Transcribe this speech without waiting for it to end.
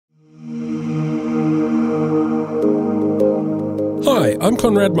I'm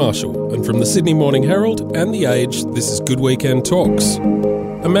Conrad Marshall, and from the Sydney Morning Herald and The Age, this is Good Weekend Talks,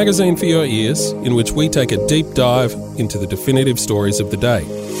 a magazine for your ears in which we take a deep dive into the definitive stories of the day.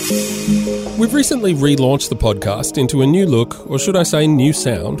 We've recently relaunched the podcast into a new look, or should I say new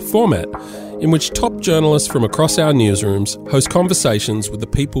sound, format, in which top journalists from across our newsrooms host conversations with the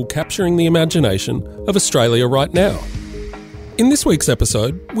people capturing the imagination of Australia right now. In this week's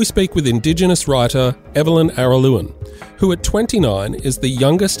episode, we speak with Indigenous writer Evelyn Araluen, who at 29 is the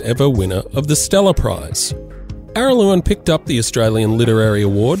youngest ever winner of the Stella Prize. Araluen picked up the Australian Literary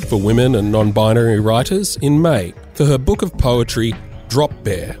Award for Women and Non-Binary Writers in May for her book of poetry, Drop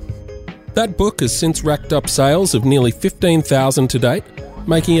Bear. That book has since racked up sales of nearly 15,000 to date,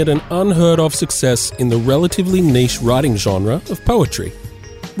 making it an unheard-of success in the relatively niche writing genre of poetry.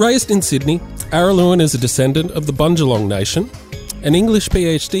 Raised in Sydney, Araluen is a descendant of the Bundjalung Nation, an English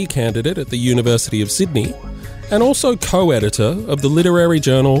PhD candidate at the University of Sydney, and also co-editor of the literary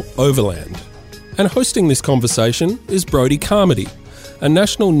journal Overland. And hosting this conversation is Brodie Carmody, a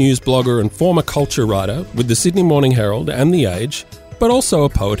national news blogger and former culture writer with the Sydney Morning Herald and The Age, but also a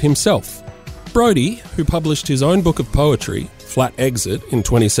poet himself. Brodie, who published his own book of poetry, Flat Exit, in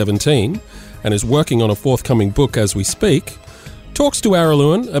 2017, and is working on a forthcoming book as we speak, talks to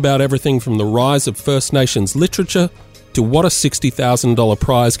Araluen about everything from the rise of First Nations literature to what a $60,000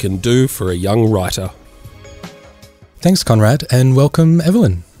 prize can do for a young writer. Thanks, Conrad, and welcome,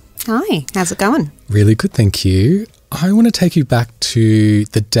 Evelyn. Hi, how's it going? Really good, thank you. I want to take you back to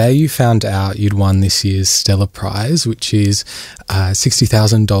the day you found out you'd won this year's Stella Prize, which is a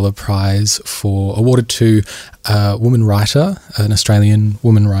 $60,000 prize awarded to a woman writer, an Australian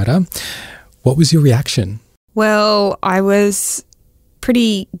woman writer. What was your reaction? Well, I was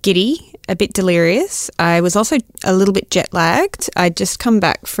pretty giddy, a bit delirious. I was also a little bit jet lagged. I'd just come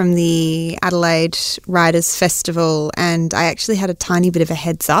back from the Adelaide Writers' Festival and I actually had a tiny bit of a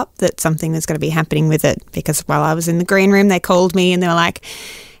heads up that something was going to be happening with it, because while I was in the green room, they called me and they were like,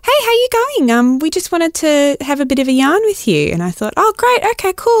 "Hey, how you going? We just wanted to have a bit of a yarn with you." And I thought, "Oh, great,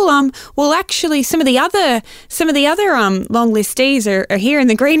 okay, cool. Well, actually, some of the other long listees are here in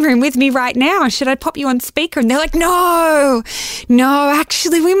the green room with me right now. Should I pop you on speaker?" And they're like, "No,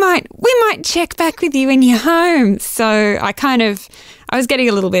 actually, we might check back with you when you're home." So I was getting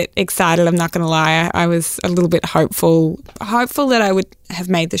a little bit excited, I'm not going to lie. I was a little bit hopeful that I would have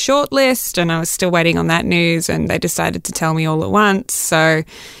made the shortlist, and I was still waiting on that news, and they decided to tell me all at once. So,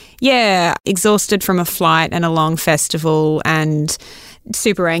 yeah, exhausted from a flight and a long festival and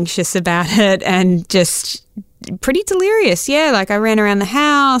super anxious about it and just pretty delirious. Yeah, like I ran around the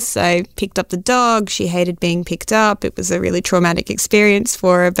house, I picked up the dog. She hated being picked up. It was a really traumatic experience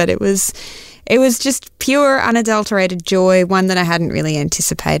for her, but it was just pure, unadulterated joy, one that I hadn't really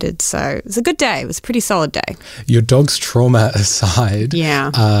anticipated. So it was a good day. It was a pretty solid day. Your dog's trauma aside,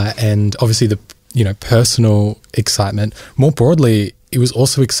 and obviously the personal excitement, more broadly, it was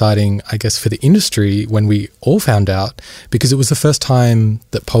also exciting, I guess, for the industry when we all found out, because it was the first time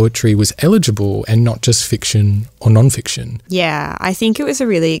that poetry was eligible and not just fiction or non-fiction. Yeah, I think it was a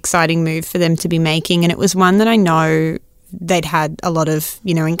really exciting move for them to be making, and it was one that I know they'd had a lot of,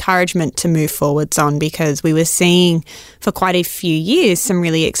 encouragement to move forwards on, because we were seeing for quite a few years some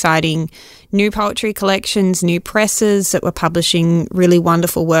really exciting new poetry collections, new presses that were publishing really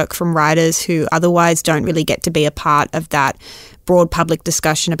wonderful work from writers who otherwise don't really get to be a part of that broad public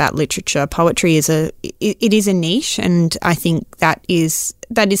discussion about literature. Poetry is a niche, and I think that is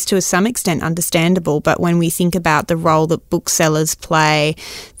to some extent understandable. But when we think about the role that booksellers play,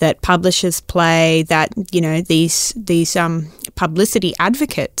 that publishers play, that these publicity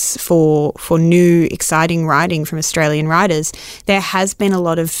advocates for new exciting writing from Australian writers, there has been a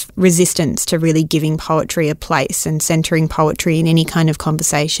lot of resistance to really giving poetry a place and centering poetry in any kind of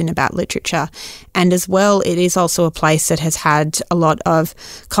conversation about literature. And as well, it is also a place that has had a lot of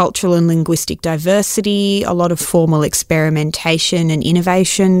cultural and linguistic diversity, a lot of formal experimentation and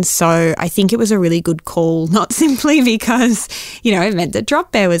innovation. So I think it was a really good call, not simply because, it meant that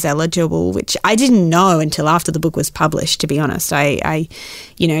Drop Bear was eligible, which I didn't know until after the book was published, to be honest. I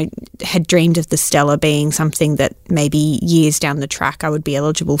had dreamed of the Stella being something that maybe years down the track I would be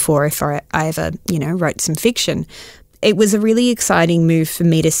eligible for if I ever, wrote some fiction. It was a really exciting move for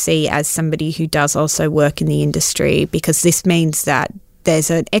me to see as somebody who does also work in the industry, because this means that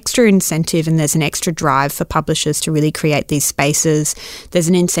there's an extra incentive and there's an extra drive for publishers to really create these spaces. There's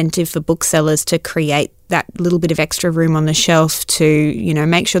an incentive for booksellers to create that little bit of extra room on the shelf to,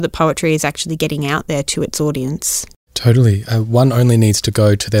 make sure that poetry is actually getting out there to its audience. Totally. One only needs to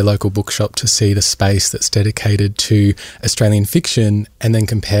go to their local bookshop to see the space that's dedicated to Australian fiction and then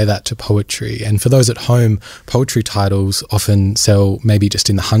compare that to poetry. And for those at home, poetry titles often sell maybe just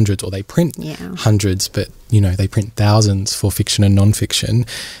in the hundreds, or they print hundreds, but, they print thousands for fiction and non-fiction.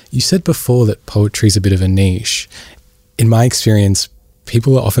 You said before that poetry is a bit of a niche. In my experience,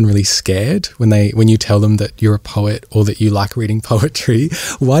 people are often really scared when you tell them that you're a poet or that you like reading poetry.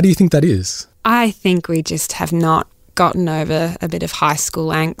 Why do you think that is? I think we just have not gotten over a bit of high school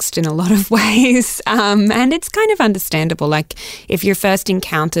angst in a lot of ways. And it's kind of understandable. Like, if your first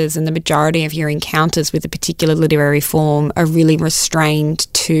encounters and the majority of your encounters with a particular literary form are really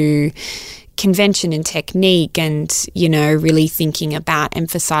restrained to convention and technique and, really thinking about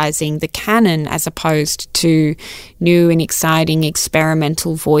emphasising the canon as opposed to new and exciting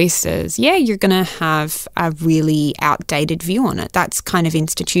experimental voices, you're going to have a really outdated view on it. That's kind of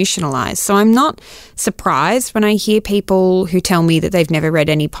institutionalised. So I'm not surprised when I hear people who tell me that they've never read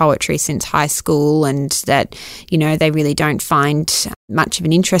any poetry since high school and that, they really don't find much of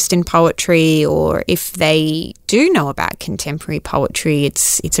an interest in poetry, or if they do know about contemporary poetry,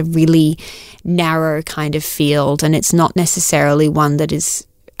 it's a really narrow kind of field, and it's not necessarily one that is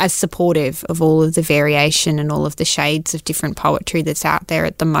as supportive of all of the variation and all of the shades of different poetry that's out there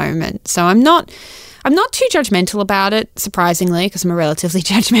at the moment. So I'm not too judgmental about it, surprisingly, because I'm a relatively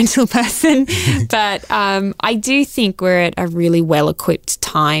judgmental person. But I do think we're at a really well-equipped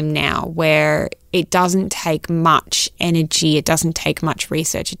time now where it doesn't take much energy, it doesn't take much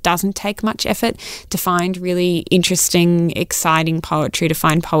research, it doesn't take much effort to find really interesting, exciting poetry, to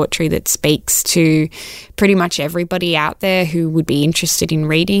find poetry that speaks to pretty much everybody out there who would be interested in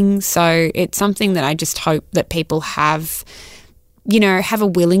reading. So it's something that I just hope that people have a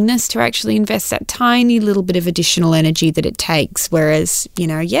willingness to actually invest that tiny little bit of additional energy that it takes. Whereas,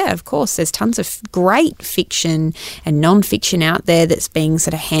 of course, there's tons of great fiction and non-fiction out there that's being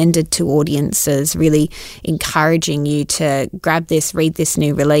sort of handed to audiences, really encouraging you to grab this, read this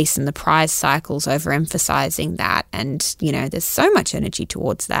new release, and the prize cycles overemphasizing that. And, there's so much energy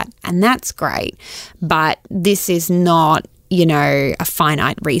towards that, and that's great. But this is not a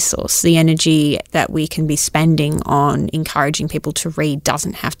finite resource. The energy that we can be spending on encouraging people to read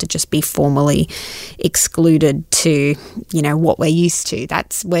doesn't have to just be formally excluded to, what we're used to.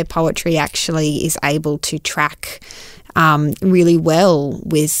 That's where poetry actually is able to track really well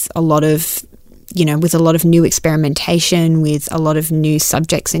with a lot of new experimentation, with a lot of new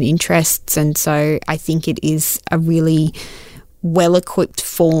subjects and interests. And so I think it is a really well-equipped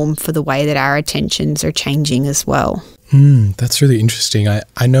form for the way that our attentions are changing as well. That's really interesting.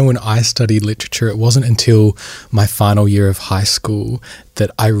 I know when I studied literature, it wasn't until my final year of high school that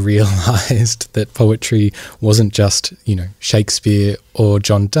I realised that poetry wasn't just, Shakespeare or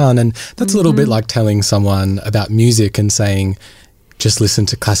John Donne. And that's a little bit like telling someone about music and saying, just listen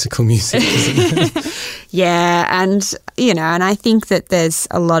to classical music, isn't it? Yeah, and I think that there's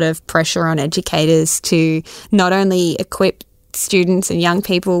a lot of pressure on educators to not only equip students and young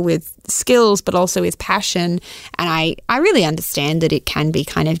people with skills but also with passion, and I really understand that it can be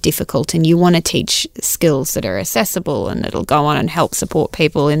kind of difficult, and you want to teach skills that are accessible and that'll go on and help support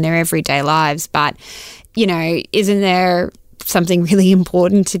people in their everyday lives. But isn't there something really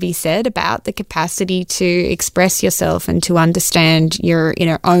important to be said about the capacity to express yourself and to understand your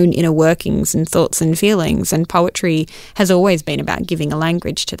own inner workings and thoughts and feelings? And poetry has always been about giving a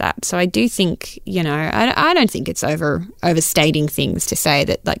language to that. So I do think, I don't think it's overstating things to say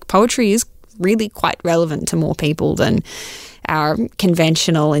that poetry is really quite relevant to more people than our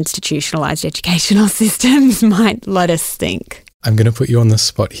conventional institutionalized educational systems might let us think. I'm going to put you on the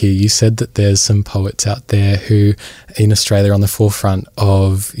spot here. You said that there's some poets out there who in Australia are on the forefront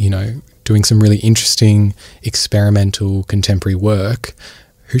of, doing some really interesting experimental contemporary work.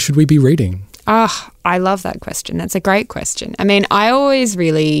 Who should we be reading? I love that question. That's a great question. I mean, I always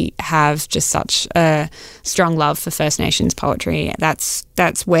really have just such a strong love for First Nations poetry. That's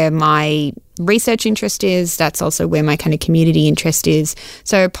where my research interest is. That's also where my kind of community interest is.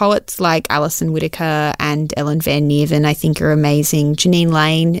 So poets like Alison Whittaker and Ellen Van Neerven, I think, are amazing. Janine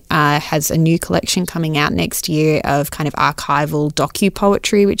Lane has a new collection coming out next year of kind of archival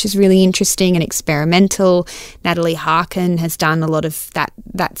docu-poetry, which is really interesting and experimental. Natalie Harkin has done a lot of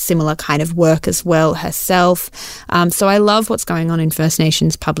that similar kind of work as well herself. So I love what's going on in First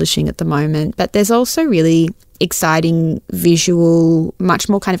Nations publishing at the moment. But there's also really exciting visual, much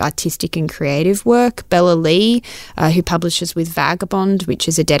more kind of artistic and creative work. Bella Lee, who publishes with Vagabond, which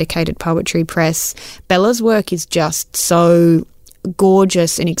is a dedicated poetry press. Bella's work is just so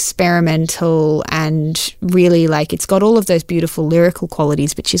gorgeous and experimental and really like it's got all of those beautiful lyrical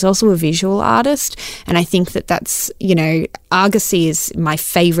qualities, but she's also a visual artist. And I think that that's, you know, Argosy is my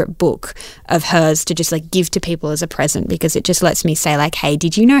favorite book of hers to just like give to people as a present, because it just lets me say like, hey,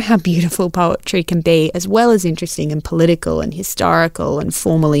 did you know how beautiful poetry can be, as well as interesting and political and historical and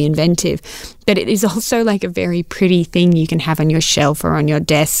formally inventive? But it is also like a very pretty thing you can have on your shelf or on your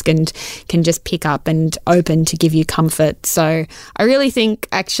desk and can just pick up and open to give you comfort. So I really think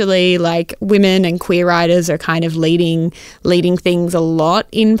actually like women and queer writers are kind of leading things a lot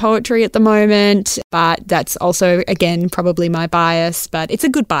in poetry at the moment. But that's also, again, probably my bias, but it's a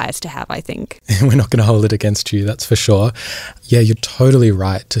good bias to have, I think. We're not going to hold it against you, that's for sure. Yeah, you're totally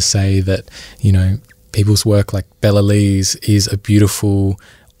right to say that, you know, people's work like Bella Lee's is a beautiful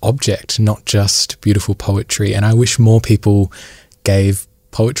object, not just beautiful poetry. And I wish more people gave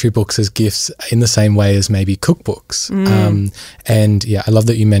poetry books as gifts in the same way as maybe cookbooks. And yeah, I love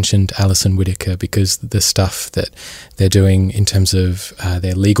that you mentioned Alison Whittaker, because the stuff that they're doing in terms of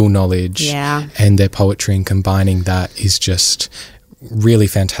their legal knowledge and their poetry and combining that is just really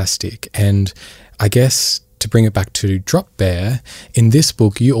fantastic. And I guess to bring it back to Drop Bear, in this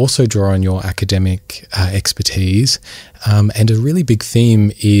book you also draw on your academic expertise, and a really big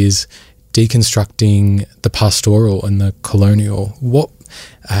theme is deconstructing the pastoral and the colonial. What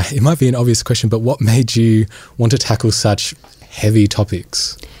it might be an obvious question, but what made you want to tackle such heavy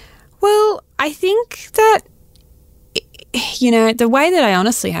topics? Well, I think that, you know, the way that I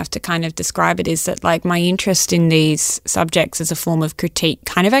honestly have to kind of describe it is that like my interest in these subjects as a form of critique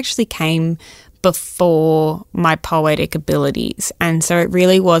kind of actually came before my poetic abilities. And so it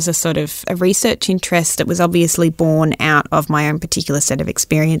really was a sort of a research interest that was obviously born out of my own particular set of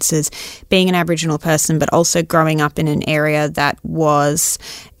experiences, being an Aboriginal person, but also growing up in an area that was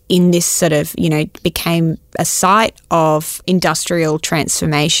in this sort of, you know, became a site of industrial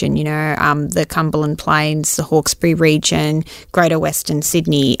transformation. You know, the Cumberland Plains, the Hawkesbury region, Greater Western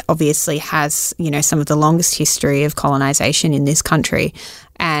Sydney obviously has, you know, some of the longest history of colonisation in this country.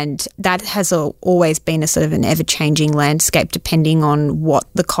 And that has always been a sort of an ever-changing landscape depending on what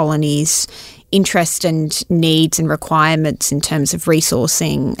the colony's interest and needs and requirements in terms of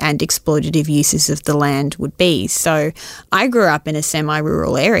resourcing and exploitative uses of the land would be. So I grew up in a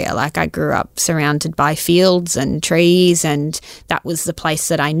semi-rural area. Like I grew up surrounded by fields and trees, and that was the place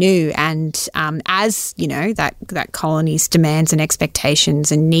that I knew. And as, you know, that colony's demands and expectations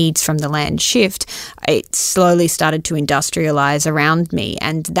and needs from the land shift, it slowly started to industrialise around me.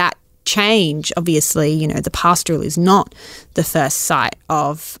 And that change, obviously, you know, the pastoral is not the first site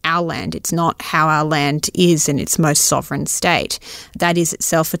of our land. It's not how our land is in its most sovereign state. That is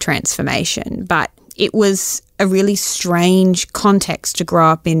itself a transformation. But it was a really strange context to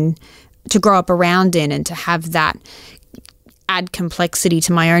grow up around in, and to have that add complexity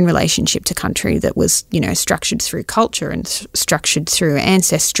to my own relationship to country that was, you know, structured through culture and structured through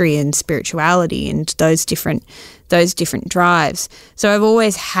ancestry and spirituality and those different drives. So I've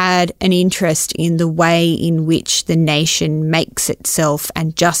always had an interest in the way in which the nation makes itself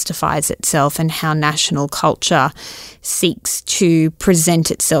and justifies itself, and how national culture seeks to present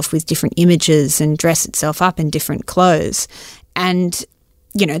itself with different images and dress itself up in different clothes. And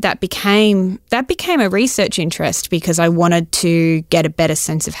you know, that became a research interest because I wanted to get a better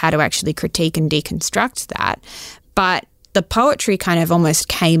sense of how to actually critique and deconstruct that. But the poetry kind of almost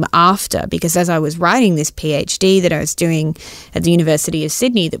came after, because as I was writing this PhD that I was doing at the University of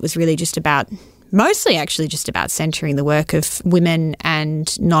Sydney, that was really mostly just about centering the work of women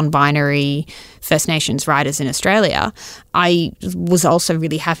and non-binary First Nations writers in Australia, I was also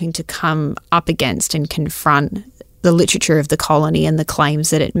really having to come up against and confront the literature of the colony and the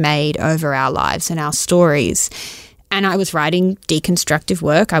claims that it made over our lives and our stories. And I was writing deconstructive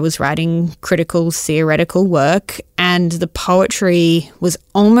work. I was writing critical, theoretical work. And the poetry was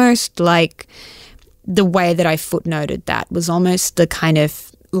almost like the way that I footnoted that was almost the kind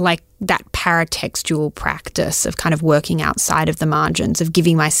of like that paratextual practice of kind of working outside of the margins, of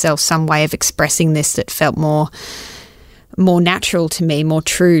giving myself some way of expressing this that felt more natural to me, more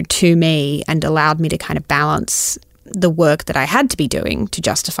true to me, and allowed me to kind of balance the work that I had to be doing to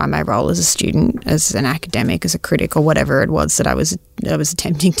justify my role as a student, as an academic, as a critic, or whatever it was that I was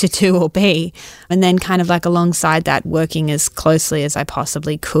attempting to do or be. And then kind of like alongside that, working as closely as I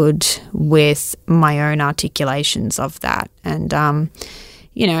possibly could with my own articulations of that. And,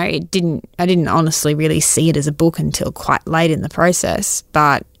 you know, I didn't honestly really see it as a book until quite late in the process,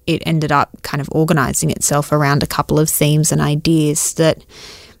 but it ended up kind of organising itself around a couple of themes and ideas that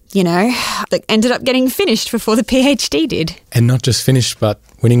that ended up getting finished before the PhD did. And not just finished, but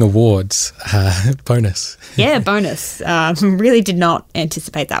winning awards. Bonus. Yeah, bonus. Really did not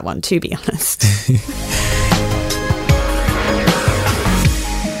anticipate that one, to be honest.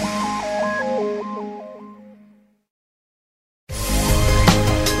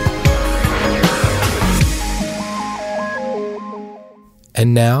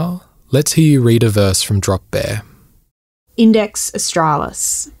 And now, let's hear you read a verse from Drop Bear. Index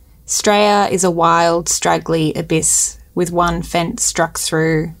Australis. Strayer is a wild, straggly abyss with one fence struck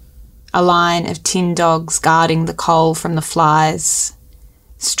through, a line of tin dogs guarding the coal from the flies.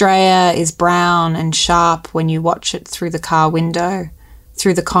 Strayer is brown and sharp when you watch it through the car window,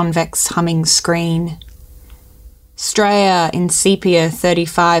 through the convex humming screen. Strayer in sepia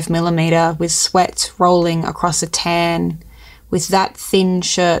 35mm with sweat rolling across a tan, with that thin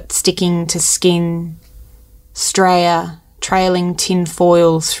shirt sticking to skin. Strayer, trailing tin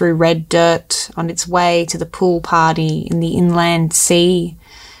foil through red dirt on its way to the pool party in the inland sea.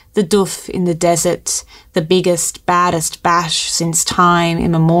 The doof in the desert, the biggest, baddest bash since time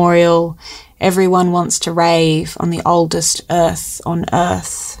immemorial. Everyone wants to rave on the oldest earth on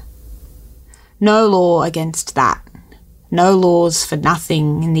earth. No law against that. No laws for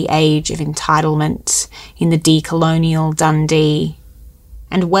nothing in the age of entitlement, in the decolonial Dundee.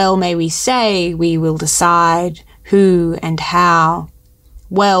 And well may we say we will decide who and how.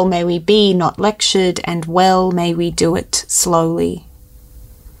 Well may we be not lectured, and well may we do it slowly.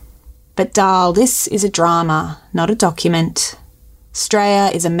 But Darl, this is a drama, not a document. Strayer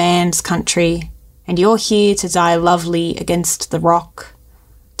is a man's country, and you're here to die lovely against the rock,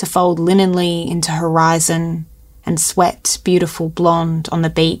 to fold linenly into horizon, and sweat beautiful blonde on the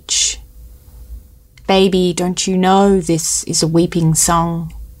beach. Baby, don't you know this is a weeping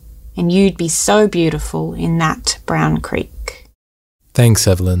song, and you'd be so beautiful in that brown creek. Thanks,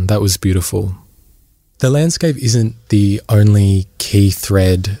 Evelyn. That was beautiful. The landscape isn't the only key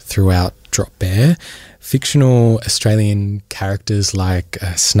thread throughout Drop Bear. Fictional Australian characters like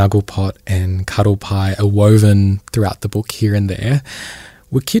Snugglepot and Cuddlepie are woven throughout the book here and there.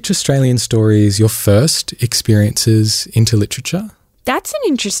 Were kitsch Australian stories your first experiences into literature? That's an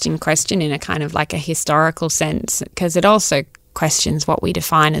interesting question in a kind of like a historical sense, because it also questions what we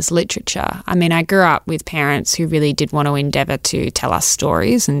define as literature. I mean, I grew up with parents who really did want to endeavour to tell us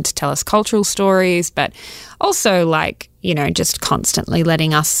stories and to tell us cultural stories, but also just constantly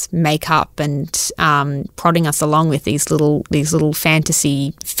letting us make up and prodding us along with these little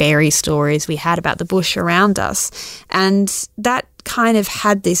fantasy fairy stories we had about the bush around us. And that kind of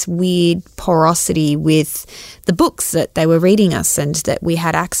had this weird porosity with the books that they were reading us and that we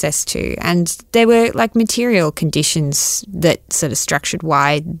had access to. And there were like material conditions that sort of structured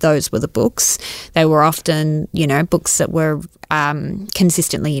why those were the books. They were often, books that were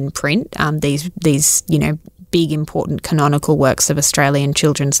consistently in print. These big, important canonical works of Australian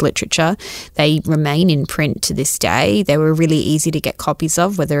children's literature. They remain in print to this day. They were really easy to get copies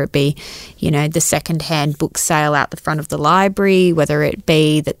of, whether it be, the second-hand book sale out the front of the library, whether it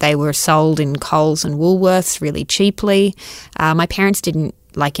be that they were sold in Coles and Woolworths really cheaply. My parents didn't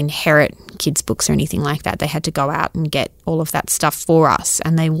inherit kids' books or anything like that. They had to go out and get all of that stuff for us,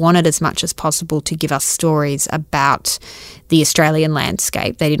 and they wanted as much as possible to give us stories about the Australian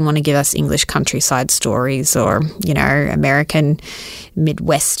landscape. They didn't want to give us English countryside stories or, American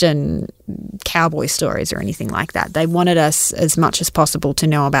Midwestern cowboy stories or anything like that. They wanted us as much as possible to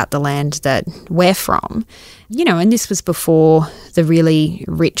know about the land that we're from. And this was before the really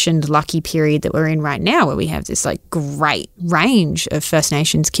rich and lucky period that we're in right now, where we have this great range of First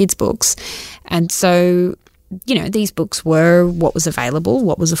Nations kids' books. And so, these books were what was available,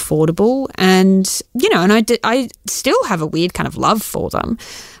 what was affordable, and, and I still have a weird kind of love for them.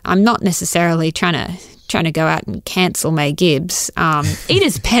 I'm not necessarily trying to go out and cancel May Gibbs.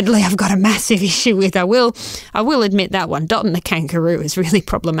 Edith Pedley I've got a massive issue with. I will admit that one. Dot and the Kangaroo is really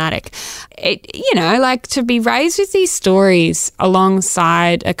problematic. To be raised with these stories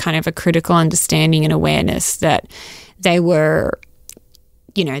alongside a kind of a critical understanding and awareness that they were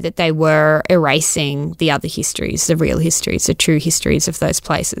erasing the other histories, the real histories, the true histories of those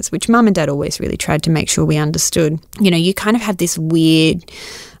places, which Mum and Dad always really tried to make sure we understood. You kind of had this weird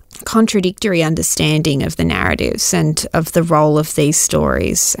contradictory understanding of the narratives and of the role of these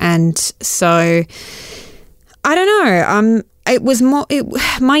stories. And so, I don't know,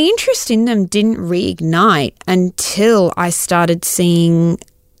 my interest in them didn't reignite until I started seeing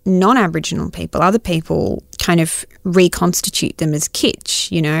non-Aboriginal people, other people kind of reconstitute them as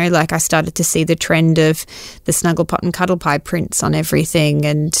kitsch, you know, like I started to see the trend of the Snugglepot and Cuddlepie prints on everything,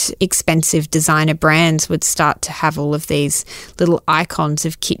 and expensive designer brands would start to have all of these little icons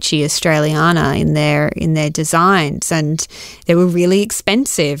of kitschy Australiana in their designs, and they were really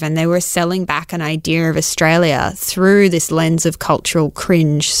expensive, and they were selling back an idea of Australia through this lens of cultural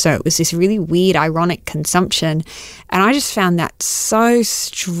cringe. So it was this really weird, ironic consumption, and I just found that so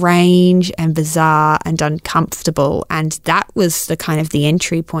strange and bizarre and uncomfortable. And that was the kind of the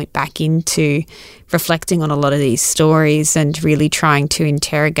entry point back into reflecting on a lot of these stories and really trying to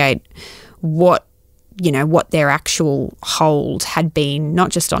interrogate what their actual hold had been, not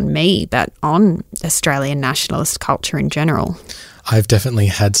just on me, but on Australian nationalist culture in general. I've definitely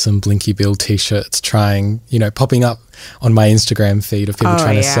had some Blinky Bill t-shirts popping up on my Instagram feed of people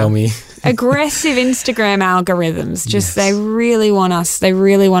trying to sell me. Aggressive Instagram algorithms. They really want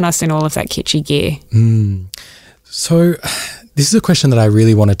us in all of that kitschy gear. So this is a question that I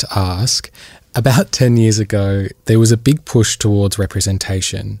really wanted to ask. About 10 years ago, there was a big push towards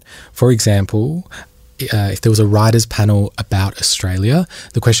representation. For example, if there was a writers' panel about Australia,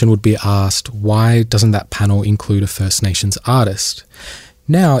 the question would be asked, why doesn't that panel include a First Nations artist?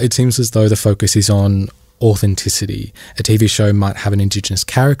 Now it seems as though the focus is on authenticity. A TV show might have an Indigenous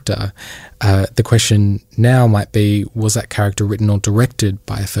character. The question now might be, was that character written or directed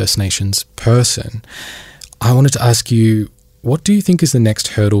by a First Nations person? I wanted to ask you, what do you think is the next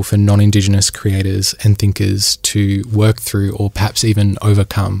hurdle for non-Indigenous creators and thinkers to work through or perhaps even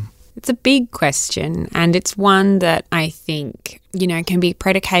overcome? It's a big question, and it's one that I think, can be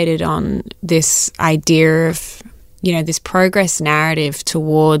predicated on this idea of, this progress narrative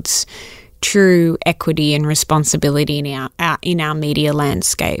towards true equity and responsibility in our media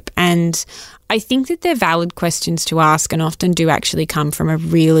landscape. And I think that they're valid questions to ask, and often do actually come from a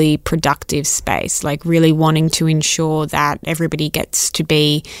really productive space, like really wanting to ensure that everybody gets to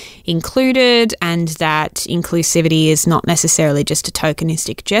be included, and that inclusivity is not necessarily just a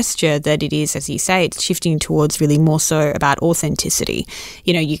tokenistic gesture, that it is, as you say, it's shifting towards really more so about authenticity.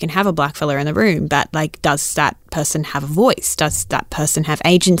 You can have a black fella in the room, but does that person have a voice? Does that person have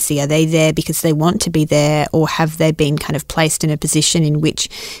agency? Are they there because they want to be there, or have they been kind of placed in a position in which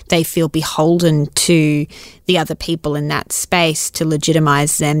they feel beholden to the other people in that space to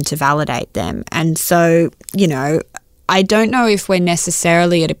legitimize them, to validate them? And so, I don't know if we're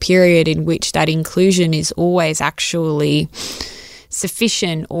necessarily at a period in which that inclusion is always actually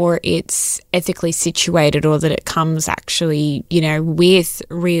sufficient, or it's ethically situated, or that it comes actually, with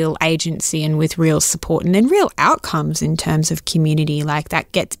real agency and with real support and then real outcomes in terms of community. Like, that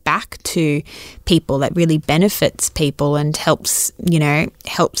gets back to people, that really benefits people and helps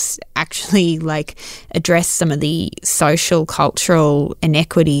actually address some of the social, cultural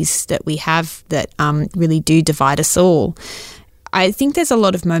inequities that we have that really do divide us all. I think there's a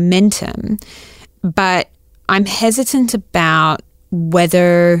lot of momentum, but I'm hesitant about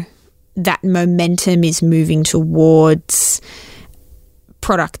whether that momentum is moving towards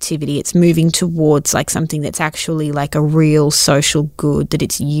productivity. It's moving towards something that's actually a real social good, that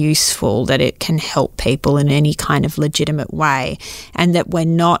it's useful, that it can help people in any kind of legitimate way, and that we're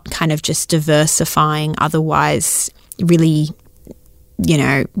not kind of just diversifying otherwise really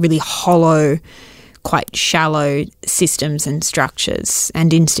hollow, quite shallow systems and structures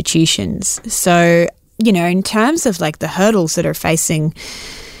and institutions. So, in terms of the hurdles that are facing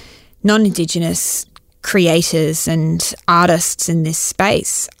non-Indigenous creators and artists in this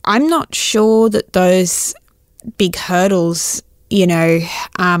space, I'm not sure that those big hurdles,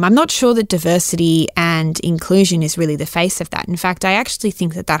 I'm not sure that diversity and inclusion is really the face of that. In fact, I actually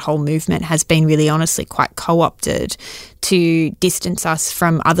think that whole movement has been really honestly quite co-opted to distance us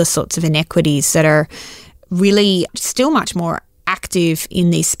from other sorts of inequities that are really still much more active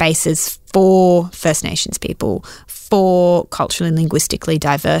in these spaces for First Nations people, for culturally and linguistically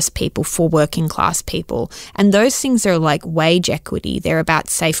diverse people, for working class people. And those things are like wage equity. They're about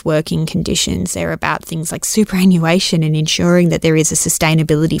safe working conditions. They're about things like superannuation and ensuring that there is a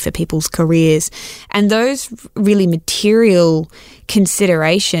sustainability for people's careers. And those really material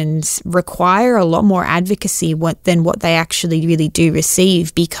considerations require a lot more advocacy than what they actually really do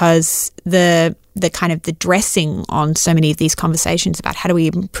receive, because the kind of the dressing on so many of these conversations about how do we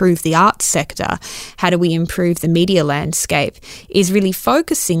improve the arts sector, how do we improve the media landscape, is really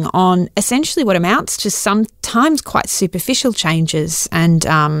focusing on essentially what amounts to sometimes quite superficial changes and,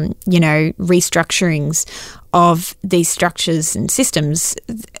 restructurings of these structures and systems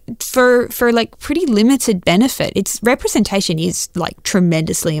for like pretty limited benefit. Its representation is like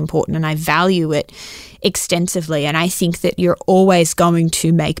tremendously important, and I value it extensively. And I think that you're always going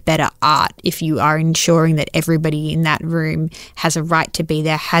to make better art if you are ensuring that everybody in that room has a right to be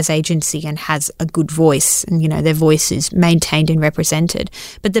there, has agency, and has a good voice, and, you know, their voice is maintained and represented.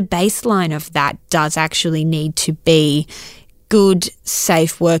 But the baseline of that does actually need to be good,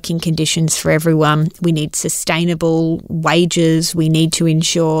 safe working conditions for everyone. We need sustainable wages. We need to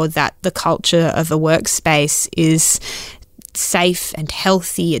ensure that the culture of a workspace is safe and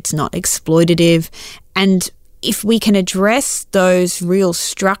healthy. It's not exploitative. And if we can address those real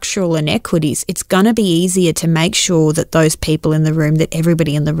structural inequities, it's going to be easier to make sure that those people in the room, that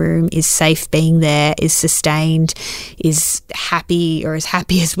everybody in the room is safe being there, is sustained, is happy, or as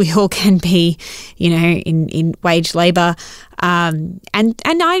happy as we all can be, you know, in wage labour. And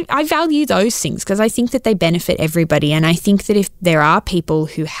I value those things because I think that they benefit everybody. And I think that if there are people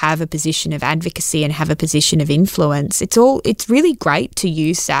who have a position of advocacy and have a position of influence, it's really great to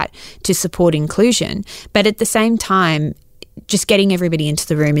use that to support inclusion. But at the same time, just getting everybody into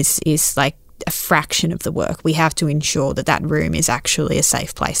the room is like a fraction of the work. We have to ensure that that room is actually a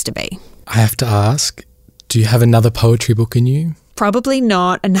safe place to be. I have to ask, do you have another poetry book in you? Probably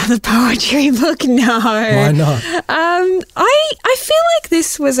not another poetry book, no. Why not? I feel like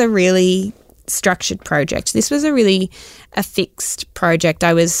this was a really structured project. This was a fixed project.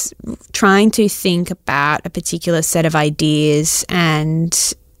 I was trying to think about a particular set of ideas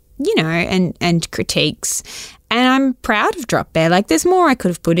and, you know, and critiques. And I'm proud of Drop Bear. Like, there's more I could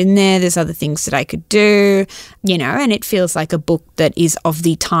have put in there. There's other things that I could do, you know, and it feels like a book that is of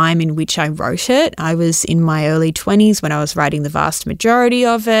the time in which I wrote it. I was in my early 20s when I was writing the vast majority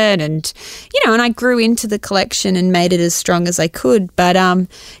of it. And, you know, and I grew into the collection and made it as strong as I could. But,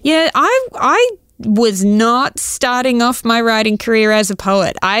 yeah, I was not starting off my writing career as a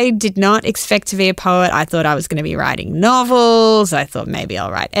poet. I did not expect to be a poet. I thought I was going to be writing novels. I thought maybe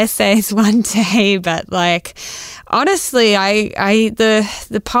I'll write essays one day. But like, honestly,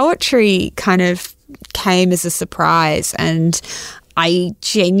 the poetry kind of came as a surprise, and I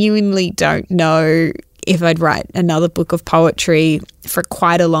genuinely don't know if I'd write another book of poetry for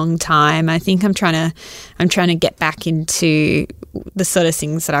quite a long time. I think I'm trying to get back into the sort of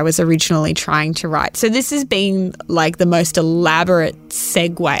things that I was originally trying to write. So this has been like the most elaborate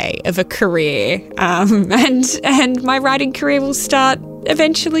segue of a career, and my writing career will start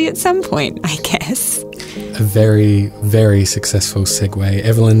eventually at some point, I guess. A very, very successful segue.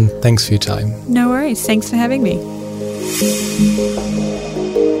 Evelyn, thanks for your time. No worries. Thanks for having me.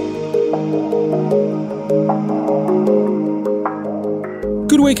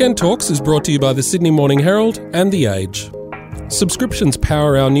 Good Weekend Talks is brought to you by the Sydney Morning Herald and The Age. Subscriptions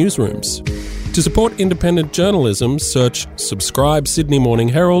power our newsrooms. To support independent journalism, search Subscribe Sydney Morning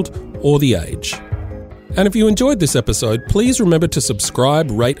Herald or The Age. And if you enjoyed this episode, please remember to subscribe,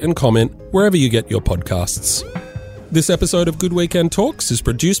 rate and comment wherever you get your podcasts. This episode of Good Weekend Talks is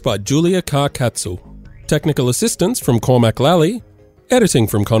produced by Julia Carr-Katzel. Technical assistance from Cormac Lally. Editing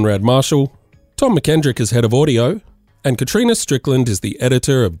from Conrad Marshall. Tom McKendrick is head of audio. And Katrina Strickland is the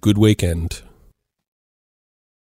editor of Good Weekend.